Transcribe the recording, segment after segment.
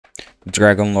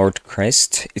Dragon Lord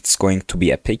Crest. It's going to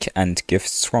be epic, and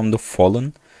Gifts from the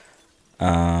Fallen.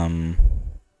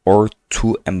 Or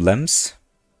 2 emblems.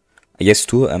 I guess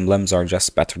 2 emblems are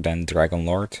just better than Dragon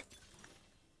Lord.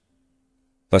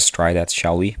 Let's try that,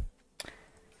 shall we?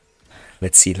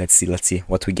 Let's see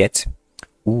what we get.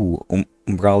 Ooh,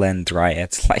 Umbral and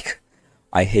Dryad. Like,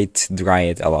 I hate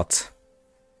Dryad a lot.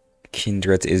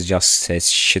 Kindred is just a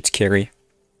shit carry.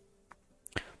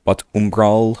 But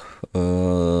Umbral,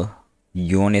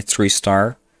 unit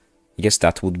 3-star. I guess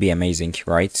that would be amazing,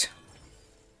 right?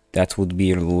 That would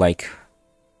be like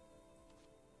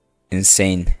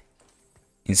insanely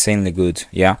good,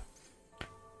 yeah.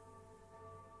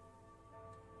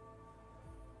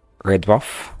 Red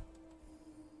buff.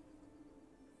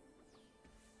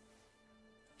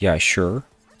 Yeah, sure.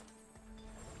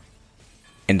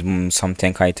 And some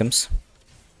tank items.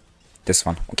 This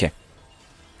one, okay.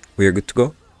 We're good to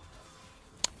go.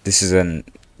 This is a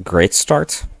great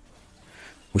start.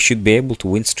 We should be able to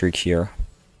win streak here.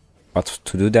 But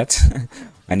to do that,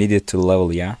 I needed to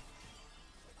level, yeah.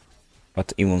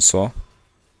 But even so,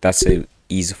 that's a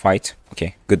easy fight.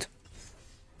 Okay, good.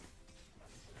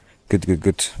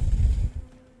 Good.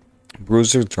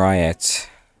 Bruiser Dryad.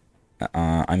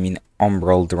 I mean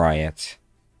Umbral Dryad.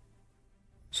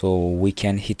 So we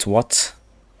can hit what?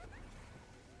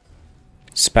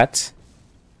 Spat.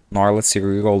 Now let's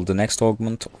reroll the next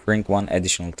augment, offering 1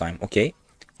 additional time. Okay,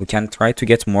 we can try to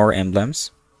get more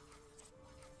emblems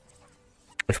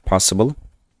if possible.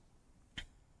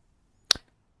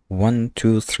 1,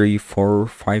 2, 3, 4,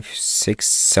 5, 6,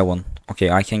 7. Okay,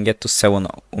 I can get to 7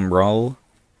 Umbral.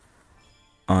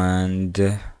 And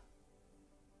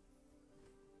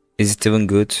is it even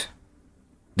good?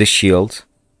 The shield.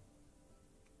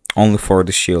 Only for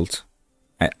the shield.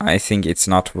 I think it's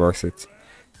not worth it.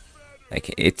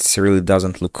 Like, it really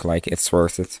doesn't look like it's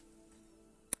worth it.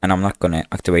 And I'm not gonna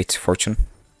activate Fortune.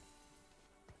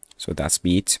 So that's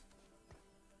be it.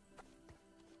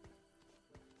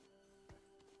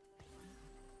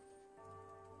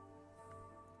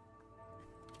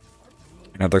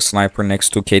 Another sniper next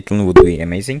to Caitlyn would be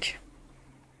amazing.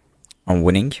 I'm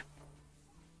winning.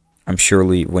 I'm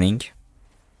surely winning.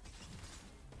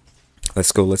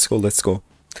 Let's go.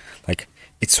 Like,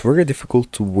 it's very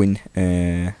difficult to win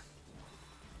the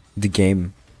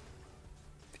game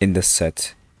in this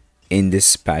set, in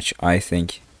this patch, I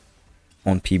think,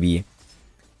 on PB.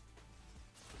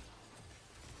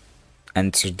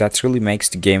 And that really makes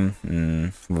the game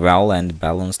well and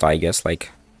balanced, I guess.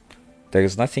 Like,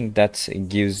 there's nothing that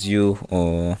gives you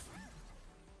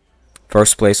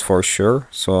first place for sure,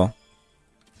 so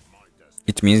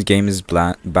it means game is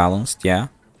balanced, yeah.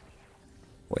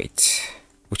 Wait,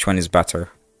 which one is better?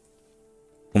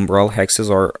 Umbral Hexes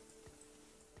or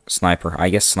Sniper? I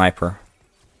guess Sniper.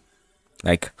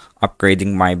 Like,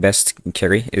 upgrading my best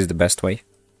carry is the best way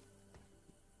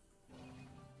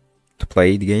to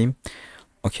play the game.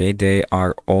 Okay, they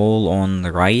are all on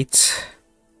the right.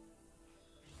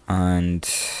 And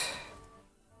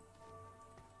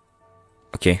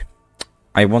okay,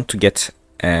 I want to get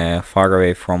far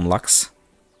away from Lux.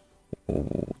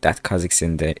 Ooh, that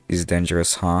Kha'Zix is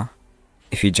dangerous, huh?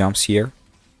 If he jumps here.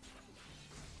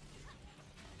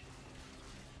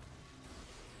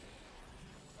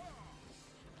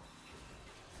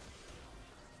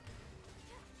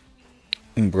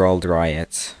 Umbral Dryad.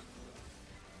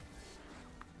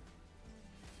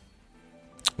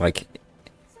 Like,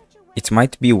 it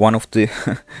might be one of the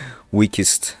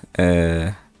weakest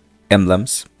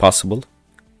emblems possible.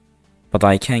 But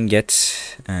I can get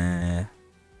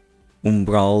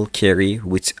Umbral carry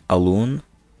with Alune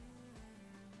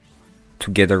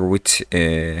together with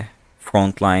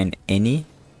frontline any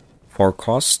for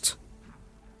cost.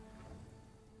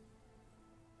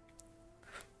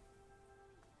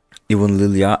 Even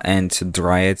Lilia and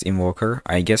Dryad Invoker.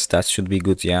 I guess that should be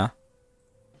good, yeah.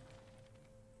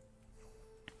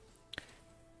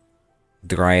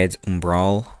 Dryad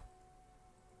Umbral.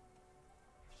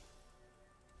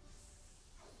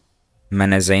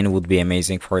 Manazane would be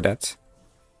amazing for that.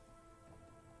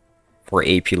 For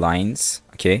AP lines.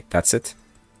 Okay, that's it.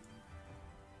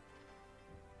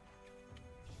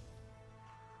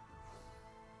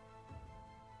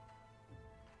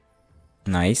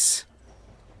 Nice.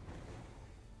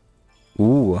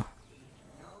 Ooh.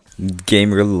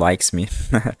 Game really likes me.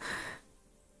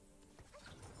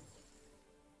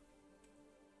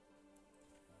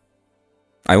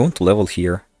 I want to level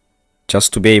here.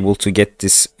 Just to be able to get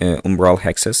this Umbral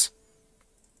Hexes.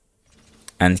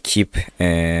 And keep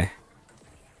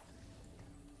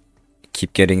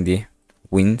getting the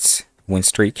win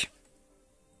streak.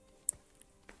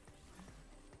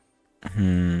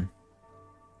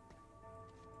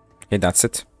 Okay, that's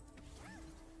it.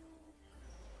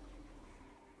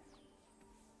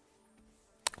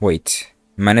 Wait,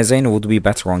 Manazane would be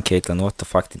better on Caitlyn. What the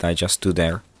fuck did I just do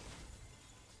there?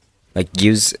 Like,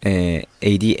 gives AD,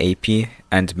 AP,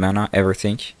 and mana,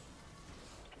 everything.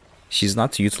 She's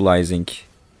not utilizing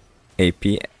AP.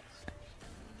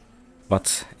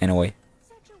 But, anyway.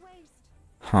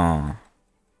 Huh.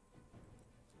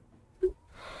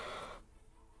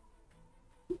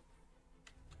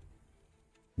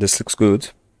 This looks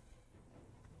good.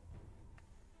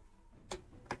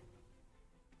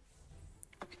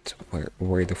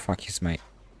 Where the fuck is my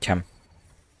cam?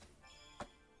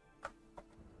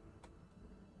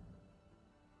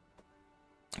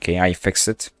 Okay, I fixed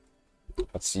it.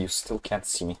 But you still can't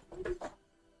see me.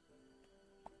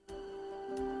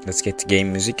 Let's get the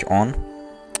game music on.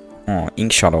 Oh,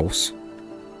 Ink Shadows.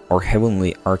 Or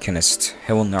Heavenly Arcanist.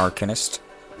 Heavenly Arcanist.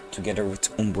 Together with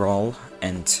Umbral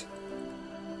and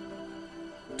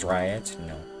Dryad?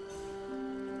 No.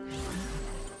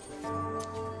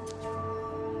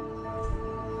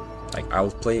 Like,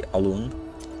 I'll play Alune.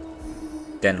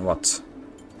 Then what?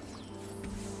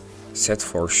 Set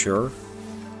for sure.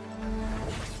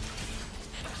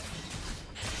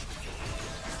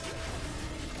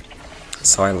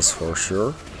 Silas for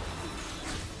sure.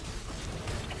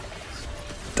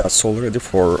 That's already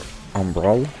for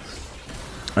Umbral.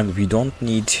 And we don't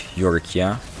need Yorick,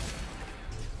 yeah?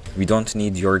 We don't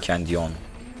need Yorick and Dion.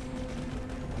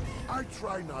 I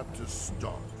try not to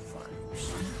start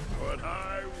fights, but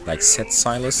I Like set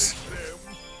Silas,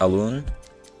 Alune.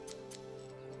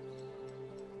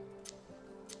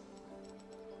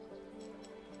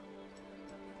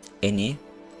 Any.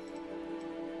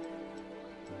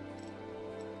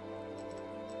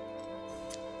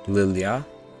 Lilia.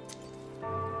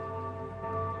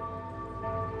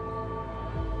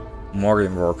 More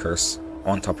Invokers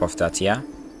on top of that, yeah?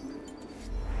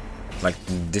 Like,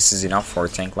 this is enough for a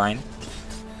tank line.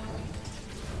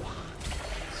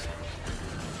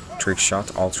 Trick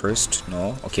shot, altruist,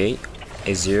 no, okay.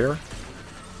 Azir.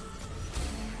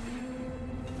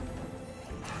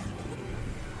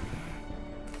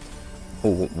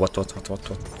 Oh, what the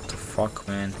fuck,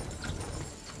 man?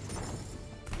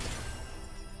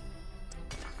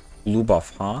 Blue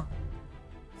buff, huh?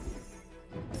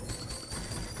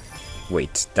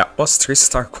 Wait, that was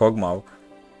 3-star Kog'Maw.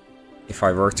 If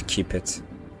I were to keep it.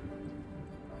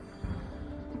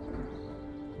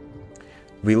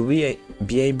 Will we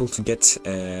be able to get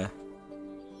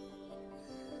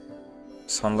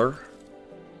Thunder?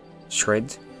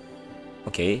 Shred?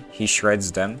 Okay, he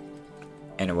shreds them.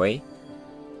 Anyway.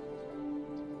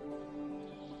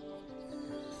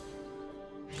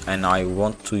 And I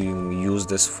want to use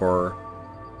this for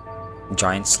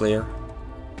Giant Slayer.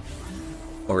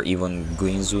 Or even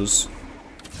Guinzoos.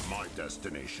 My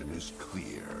destination is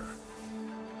clear.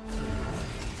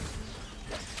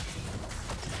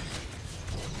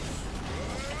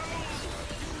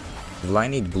 Will I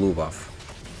need blue buff?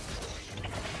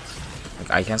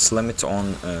 Like, I can slam it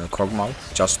on Kog'Maw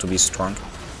just to be strong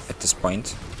at this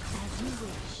point.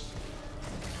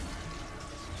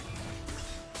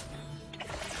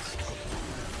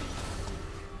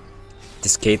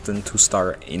 This Caitlyn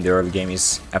 2-star in the early game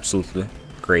is absolutely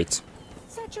great.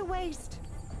 Such a waste.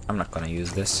 I'm not gonna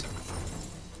use this.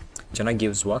 Janna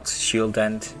gives what? Shield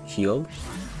and heal.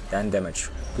 Then damage.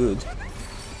 Good.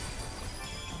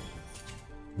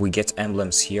 We get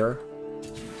emblems here.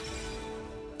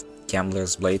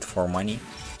 Gambler's Blade for money.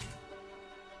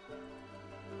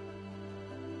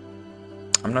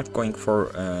 I'm not going for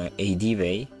AD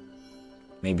way.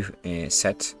 Maybe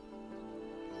set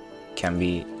can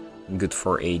be good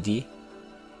for AD.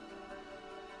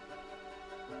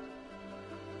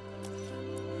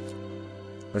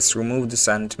 Let's remove this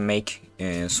and make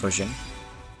Sojin.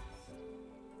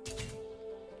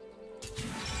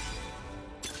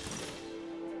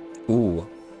 Ooh.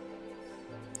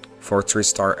 For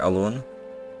 3-star Alune.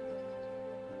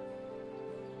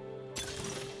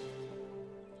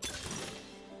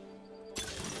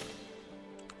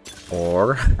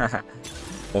 Or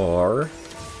or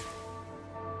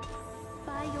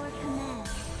By your command.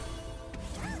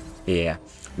 yeah,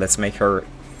 let's make her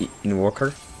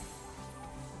Invoker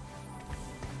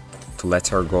to let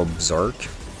her go berserk.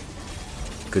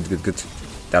 Good.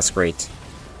 That's great.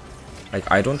 Like,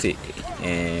 I don't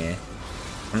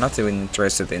I'm not even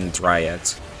interested in Dryad.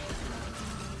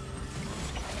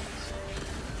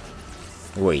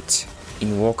 Wait,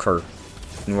 Invoker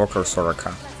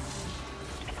Soraka.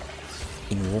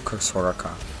 Invoker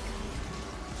Soraka.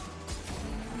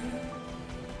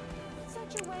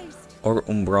 Such a waste. Or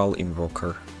Umbral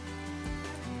Invoker.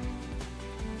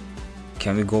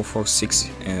 Can we go for 6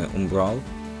 Umbral?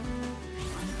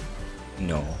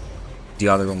 No. The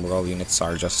other Umbral units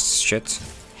are just shit.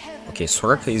 Okay,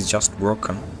 Soraka is just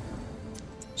broken.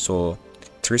 So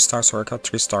 3-star Soraka,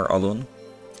 3-star Alune.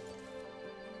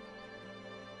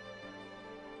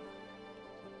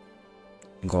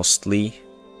 Ghostly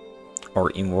or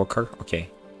Invoker.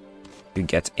 Okay, you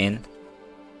get in.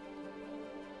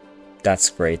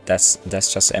 That's great. That's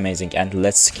just amazing. And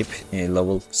let's skip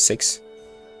level 6.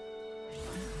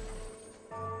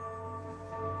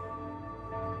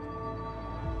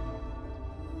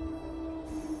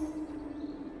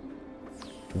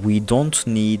 We don't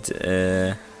need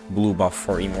blue buff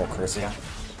for Invokers, yeah.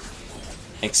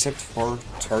 Except for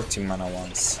 30 mana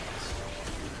ones.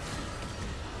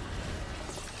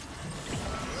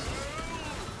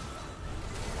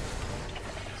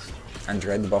 And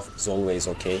red buff is always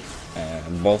okay,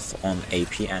 both on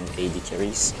AP and AD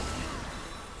carries.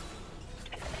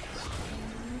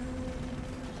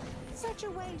 Such a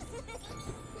waste.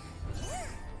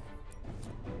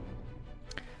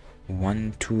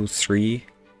 1, 2, 3,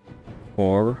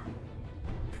 4,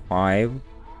 5,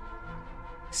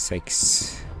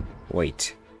 6.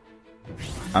 Wait.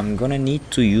 I'm gonna need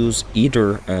to use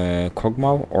either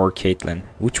Kog'Maw or Caitlyn.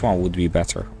 Which one would be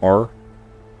better? Or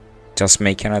just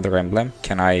make another emblem?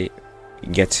 Can I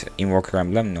get Invoker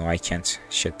emblem? No, I can't.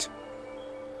 Shit.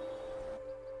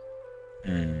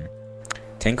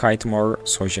 Tank item or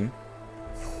Sojin?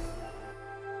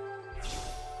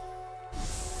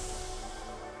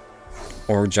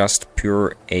 Or just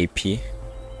pure AP?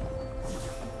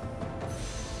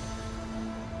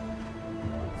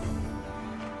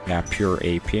 Yeah, pure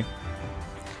AP.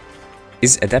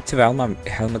 Is Adaptive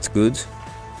Helmet good?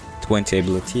 20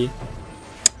 ability.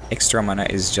 Extra mana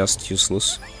is just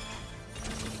useless.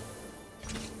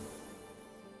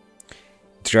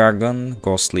 Dragon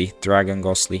Ghostly. Dragon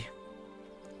Ghostly.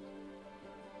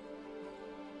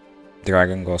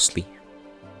 Dragon Ghostly.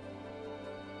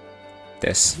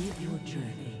 This.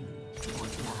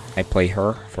 I play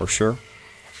her for sure.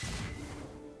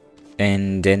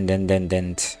 And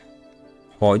then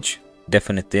Hodge,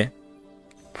 definitely,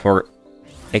 for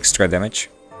extra damage.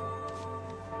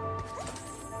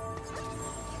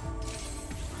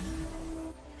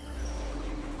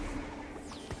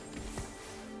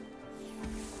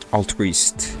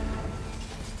 Altruist.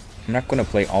 I'm not gonna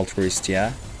play Altruist,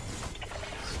 yeah.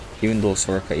 Even though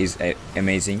Soraka is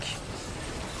amazing.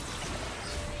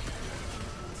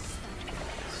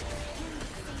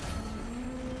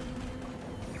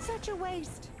 Such a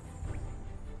waste.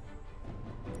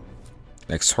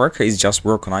 Like, Soraka is just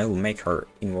broken. I will make her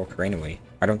Invoker anyway.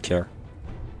 I don't care.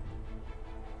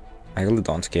 I really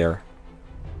don't care.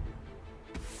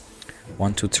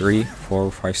 1, 2, 3,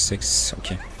 4, 5, 6.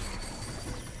 Okay.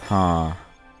 Huh.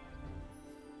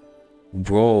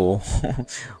 Bro.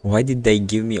 Why did they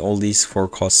give me all these 4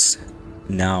 costs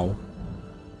now?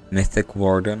 Mythic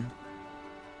Warden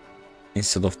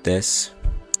instead of this.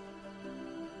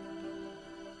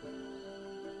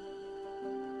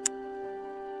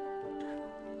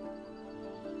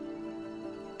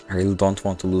 I really don't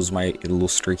want to lose my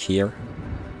lose streak here.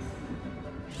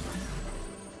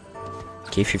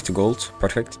 Okay, 50 gold,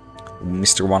 perfect.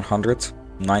 Mr. 100,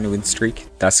 9 win streak,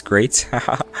 that's great.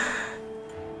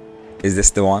 Is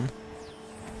this the one?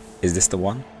 Is this the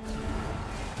one?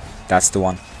 That's the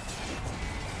one.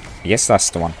 Yes, that's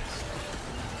the one.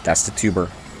 That's the tuber.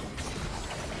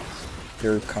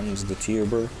 Here comes the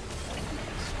tuber.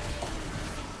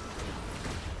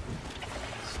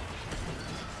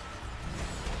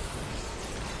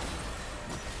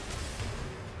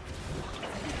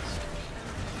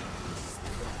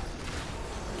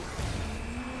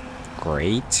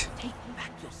 Great.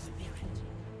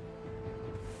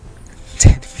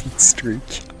 10-win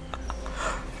streak.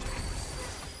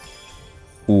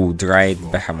 Ooh, dried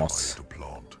behemoth.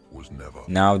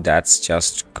 Now that's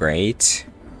just great.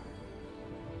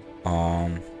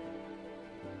 Do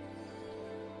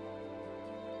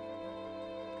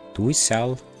we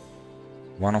sell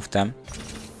one of them?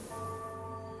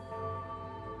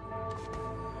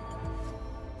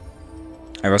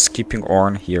 I was keeping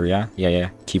Ornn here, yeah? Yeah,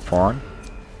 keep Ornn.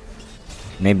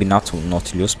 Maybe not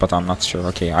Nautilus, but I'm not sure.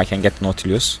 Okay, I can get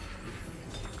Nautilus.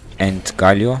 And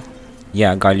Galio.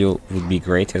 Yeah, Galio would be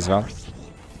great as well.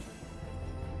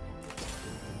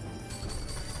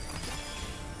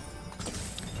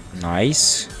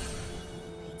 Nice.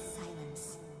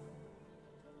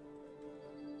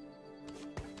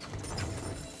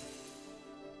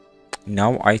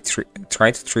 Now I try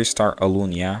to 3-star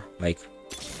Alune, yeah? Like,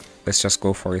 let's just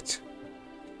go for it.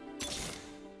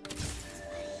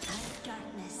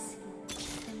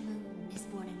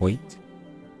 Wait,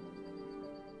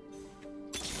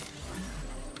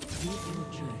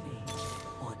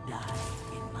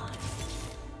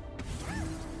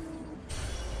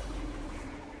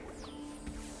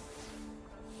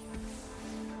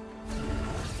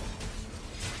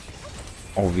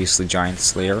 Obviously Giant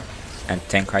Slayer and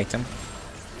tank item.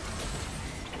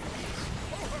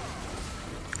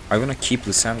 I wanna keep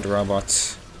Lysandra,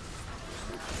 but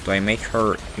do I make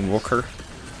her Invoker?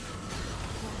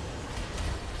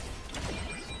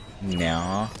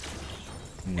 No.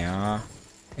 No.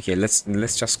 Okay, let's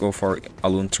just go for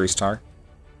Alune 3-star.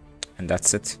 And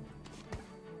that's it.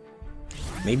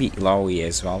 Maybe Ilaoi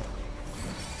as well.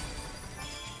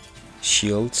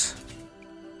 Shield.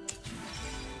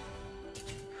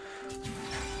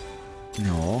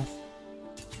 No.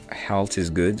 Health is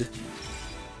good.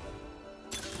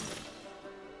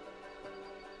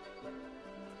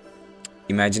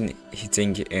 Imagine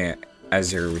hitting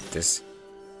Azir with this.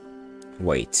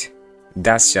 Wait.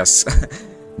 That's just...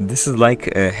 this is like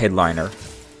a headliner.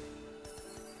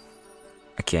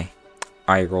 Okay.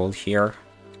 I roll here.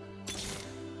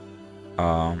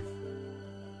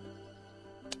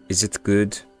 Is it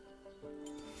good?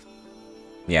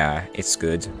 Yeah, it's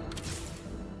good.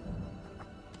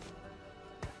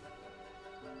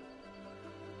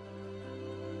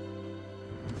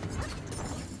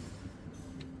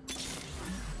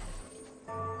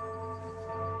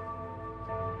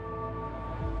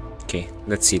 Okay,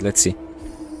 let's see.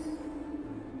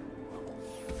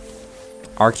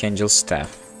 Archangel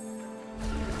Staff.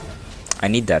 I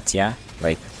need that, yeah?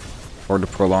 Like, for the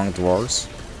prolonged wars.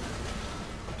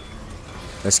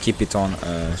 Let's keep it on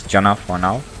Janna for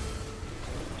now.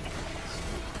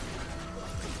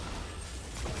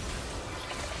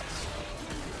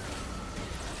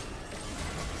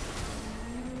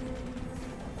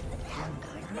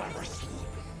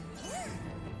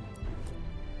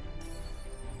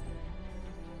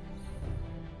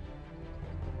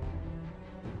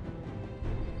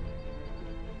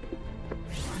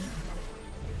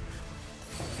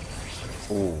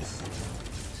 Ooh,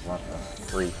 what a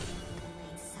freak.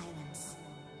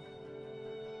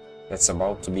 That's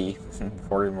about to be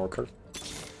for Invoker.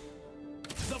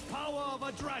 The power of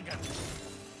a dragon.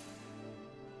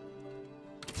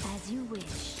 As you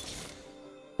wish.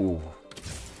 Ooh.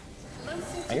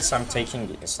 I guess I'm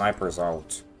taking snipers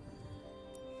out.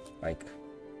 Like,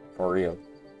 for real.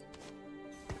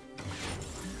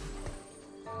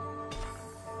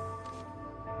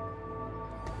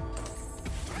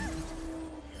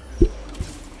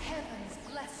 Heavens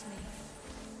bless me.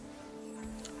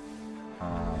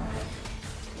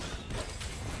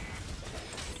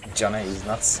 Janna is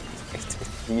nuts.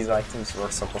 These items were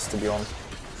supposed to be on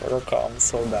Soraka. I'm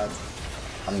so bad.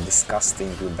 I'm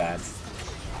disgustingly bad.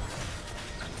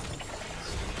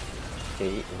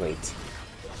 Okay, wait.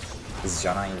 Is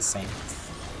Janna insane?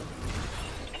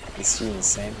 Is she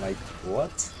insane? Like,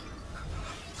 what?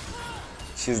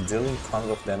 She's dealing tons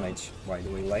of damage, by the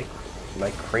way,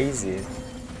 like crazy.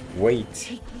 Wait.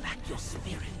 Take back your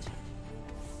spirit.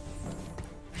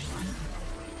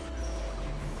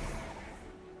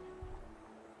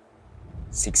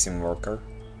 Six Invoker.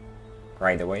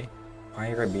 Right away.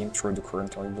 Fire a beam through the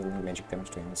current oil, dealing magic damage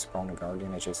to him, spawn a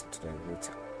guardian adjacent to the root.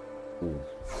 Ooh.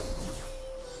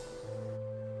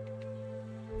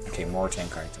 Okay, more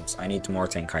tank items. I need more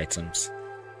tank items.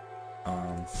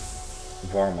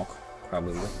 Warmok,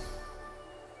 probably.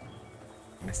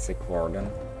 Mystic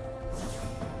Warden.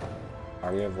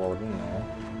 Are you a Warden? No.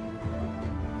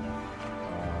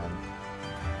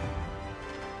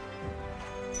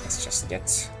 Let's just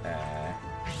get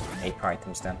 8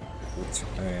 items then with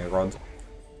Rod.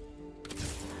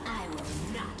 I will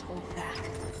not hold back.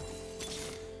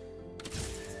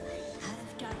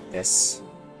 This.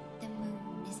 The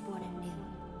moon is born anew.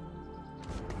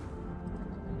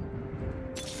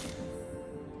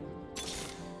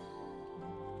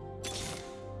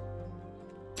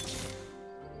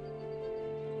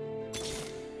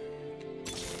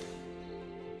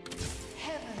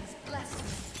 Heavens bless me.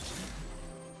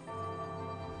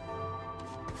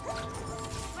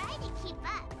 Try to keep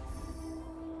up.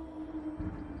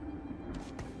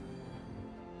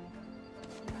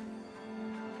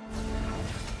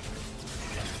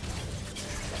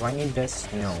 Do I need this?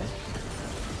 No.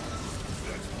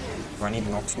 Do I need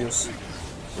Noxious?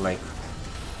 Like...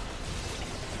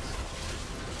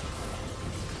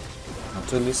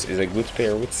 Nautilus is a good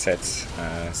pair with Set,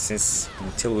 since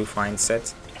until we find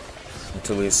Set,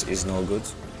 Nautilus is no good.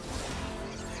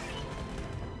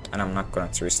 And I'm not gonna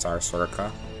 3-star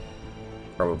Soraka.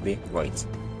 Probably. Wait.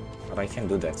 But I can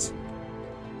do that.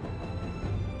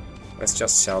 Let's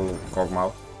just sell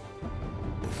Kog'Maw.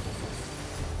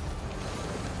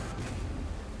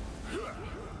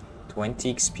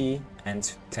 $20 XP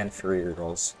and 10 free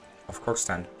rerolls. Of course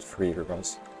 10 free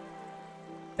rerolls.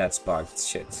 That's bugged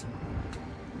shit.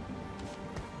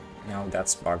 No,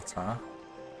 that's bugged, huh?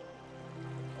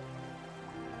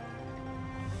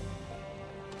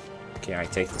 Okay, I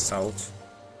take this out.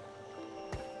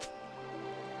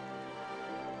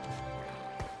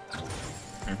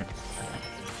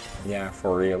 Yeah,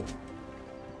 for real.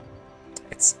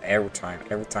 It's every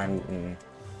time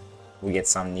we get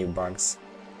some new bugs.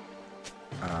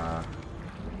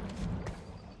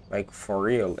 Like for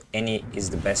real, Annie is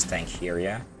the best tank here,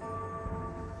 yeah?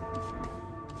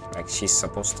 Like she's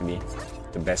supposed to be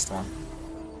the best one.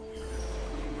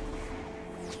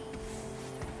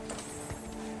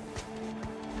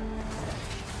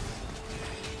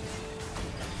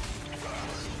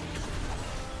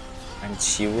 And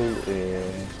she will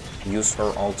use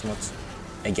her ultimate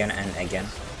again and again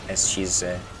as she's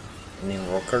an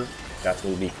invoker. That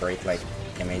will be great, like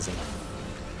amazing.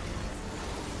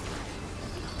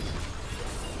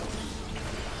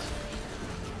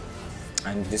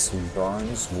 And this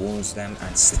burns, wounds them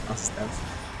and stuns them.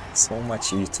 So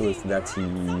much utility that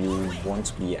you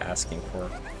won't be asking for.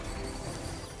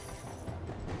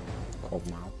 Cold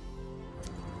mouth.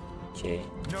 Okay.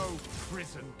 No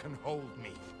prison can hold me.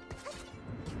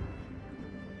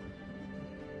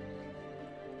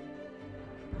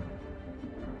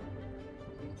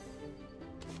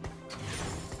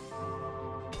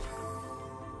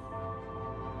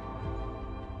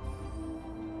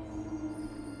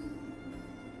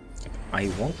 I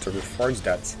want to reforge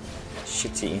that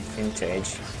shitty Infinity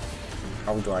Edge.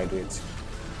 How do I do it?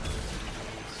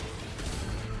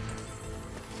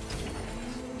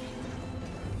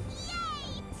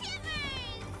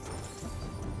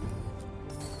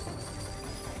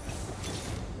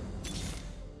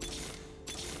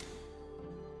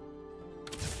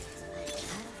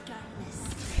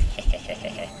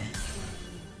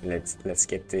 Let's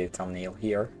get the thumbnail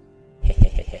here.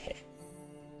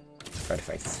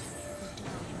 Perfect.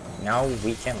 Now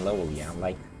we can level, yeah,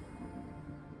 like...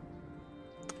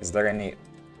 Is there any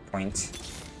point?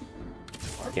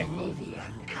 Okay.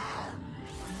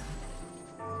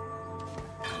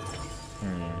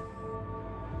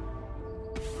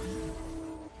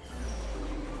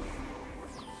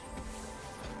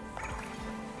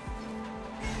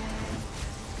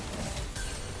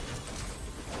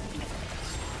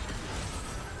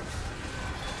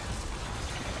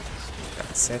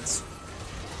 That's it.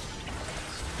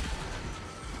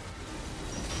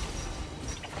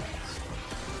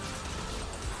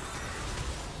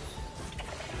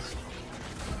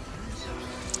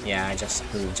 Yeah, I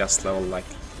just level like,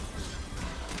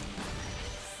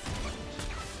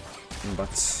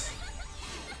 but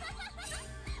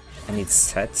I need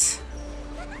set.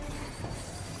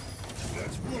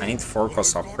 I need 4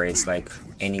 cost upgrades like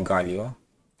any Galio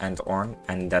and Orn,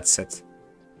 and that's it.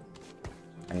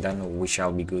 And then we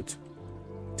shall be good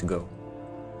to go.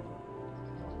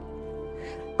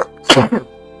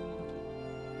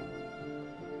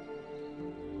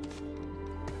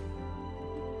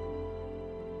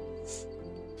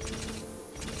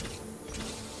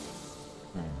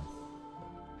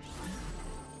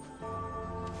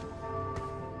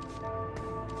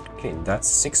 Okay, that's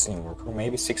 16 worker.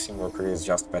 Maybe 16 worker is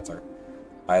just better.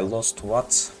 I lost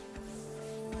what?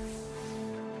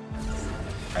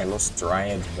 I lost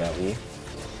Dryad Valley.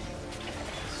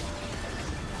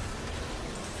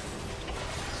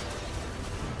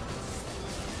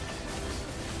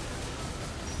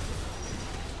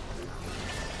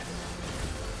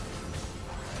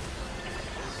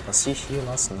 Does he heal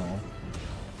us? No.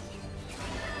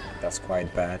 That's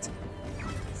quite bad.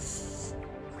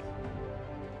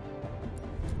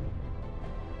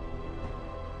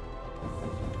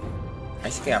 I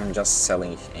think I'm just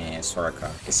selling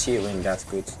Soraka. Is she really that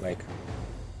good? Like,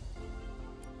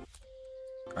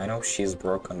 I know she's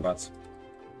broken, but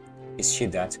is she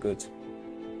that good?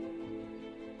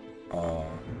 Oh.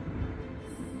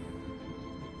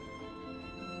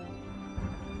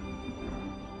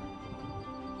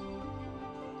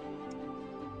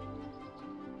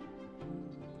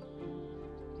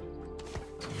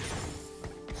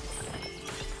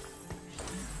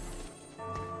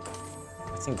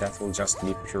 I think that will just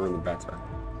be purely better.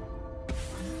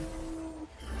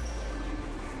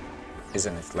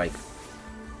 Isn't it? Like,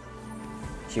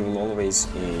 he will always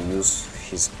use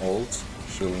his ult,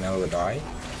 he will never die,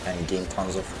 and gain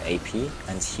tons of AP,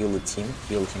 and heal the team,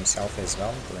 heal himself as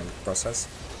well in the process.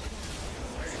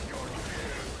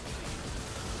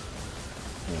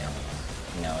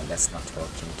 No, that's not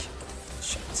working.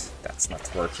 Shit, that's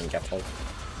not working at all.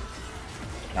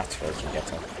 Not working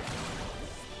at all.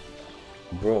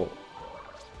 Bro,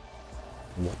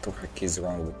 what the heck is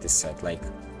wrong with this set? Like,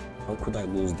 how could I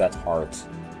lose that hard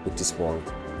with this board?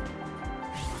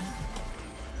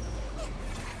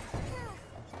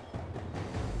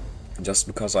 Just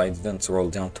because I didn't roll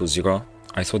down to 0,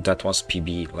 I thought that was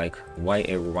PB, like, why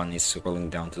everyone is scrolling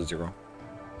down to 0?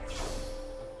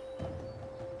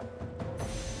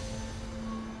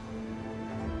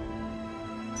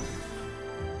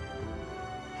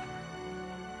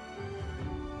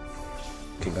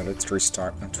 Okay, got a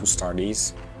 3-star and 2-star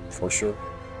these, for sure.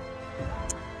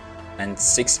 And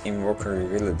 6 Invoker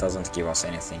really doesn't give us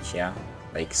anything, yeah?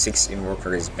 Like, 6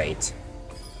 Invoker is bait.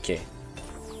 Okay,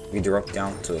 we drop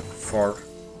down to 4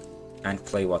 and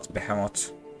play what?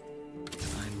 Behemoth.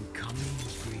 I'm coming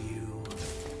for you.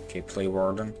 Okay, play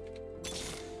Warden.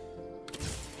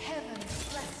 Heaven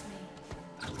bless me.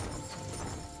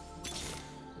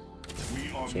 We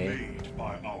are Okay. made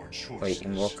by our Play choices.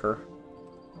 Invoker.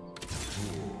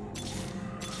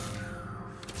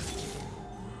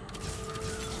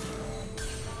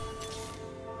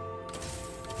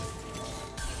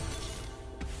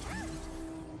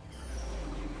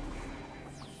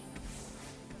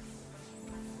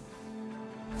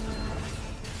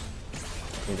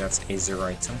 Okay, that's a 0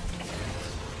 item.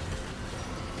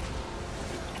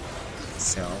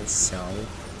 Sell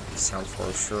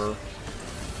for sure.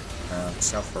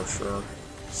 Sell for sure.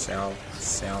 Sell.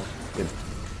 Good.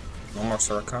 No more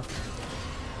Soraka.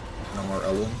 No more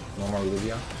Alune. No more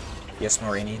Livia. Yes,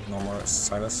 more Any. No more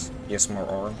Silas. Yes, more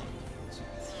Orin.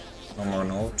 No more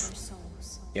Note.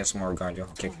 Yes, more Gaio.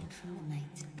 Okay.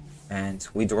 And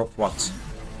we drop what?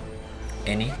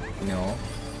 Any? No.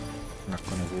 Not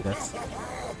gonna do that.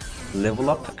 Level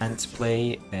up and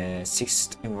play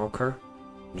 6th Invoker,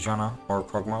 Janna or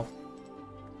Kog'Maw.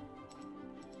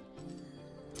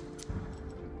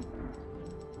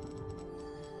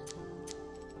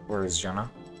 Where is Janna?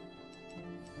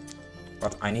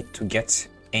 But I need to get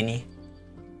Any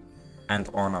and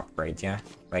Ornn upgrade, yeah?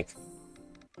 Like,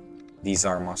 these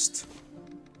are must.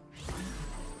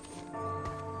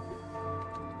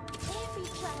 Every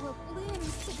flower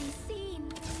blooms to be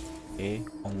seen. Okay,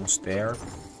 almost there.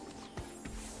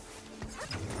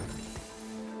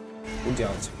 Who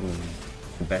dealt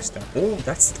the best? Oh,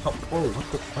 that's top 4.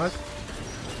 What the fuck?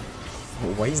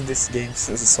 Why is this game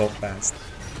so fast?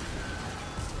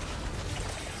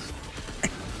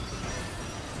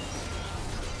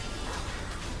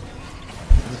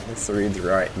 3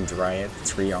 Dryad,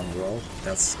 3 Umbral.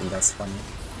 That's funny.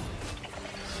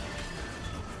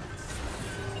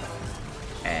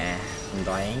 I'm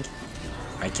dying.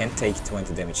 I can't take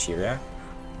 20 damage here, yeah?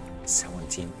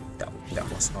 17. That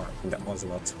was hard. That was a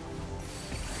lot.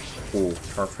 Oh,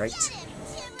 perfect.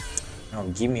 Now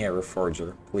give me a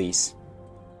Reforger, please.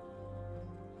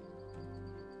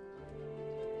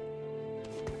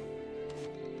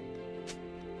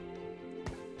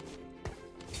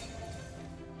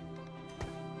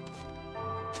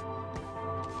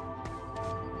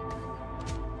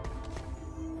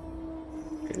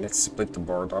 Okay, let's split the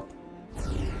board up.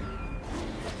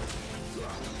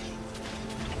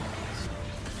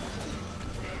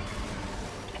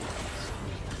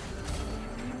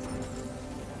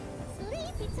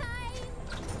 Sleepy time.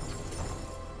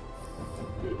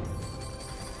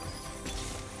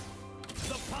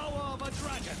 The power of a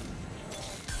dragon.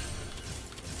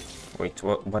 Wait,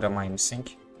 what am I missing?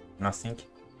 Nothing.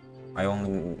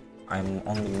 I'm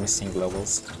only missing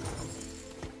levels.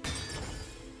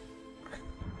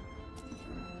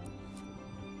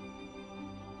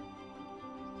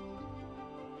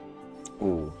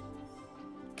 Ooh.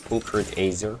 Full crit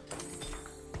Aether.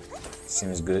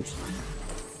 Seems good.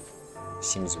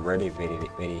 Seems very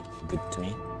good to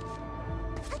me.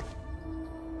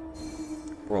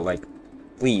 Bro, like,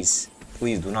 please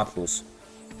do not lose.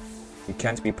 You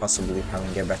can't be possibly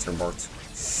having a better board.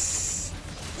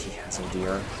 He has a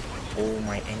deer. Oh,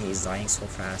 my Any is dying so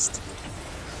fast.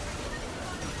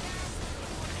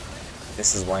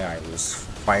 This is why I lose.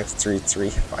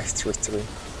 5-3-3, 5-3-3.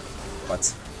 But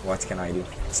what can I do?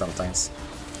 Sometimes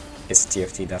it's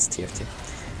TFT, that's TFT.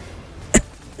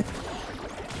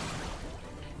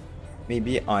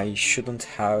 Maybe I shouldn't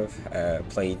have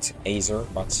played Aether,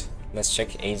 but let's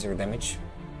check Aether damage.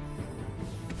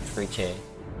 3k.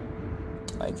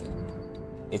 Like,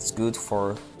 it's good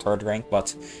for 3rd rank,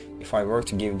 but if I were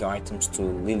to give the items to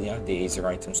Lilia, the Aether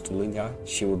items to Lilia,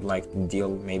 she would like deal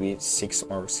maybe 6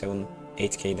 or 7,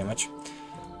 8k damage.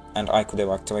 And I could have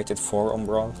activated 4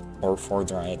 Umbral or 4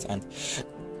 Dryad, and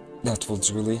that would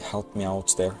really help me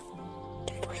out there.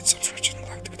 Don't forget to subscribe.